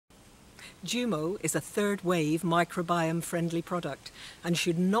JooMo is a third-wave microbiome-friendly product and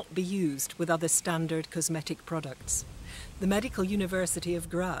should not be used with other standard cosmetic products. The Medical University of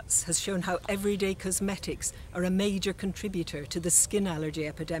Graz has shown how everyday cosmetics are a major contributor to the skin allergy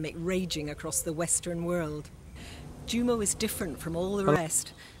epidemic raging across the Western world. JooMo is different from all the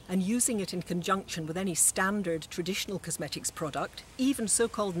rest, and using it in conjunction with any standard traditional cosmetics product, even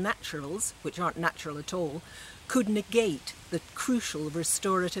so-called naturals, which aren't natural at all, could negate the crucial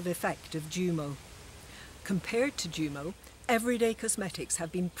restorative effect of JooMo. Compared to JooMo, everyday cosmetics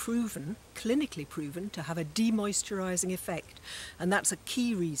have been proven, clinically proven, to have a demoisturising effect, and that's a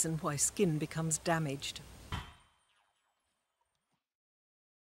key reason why skin becomes damaged.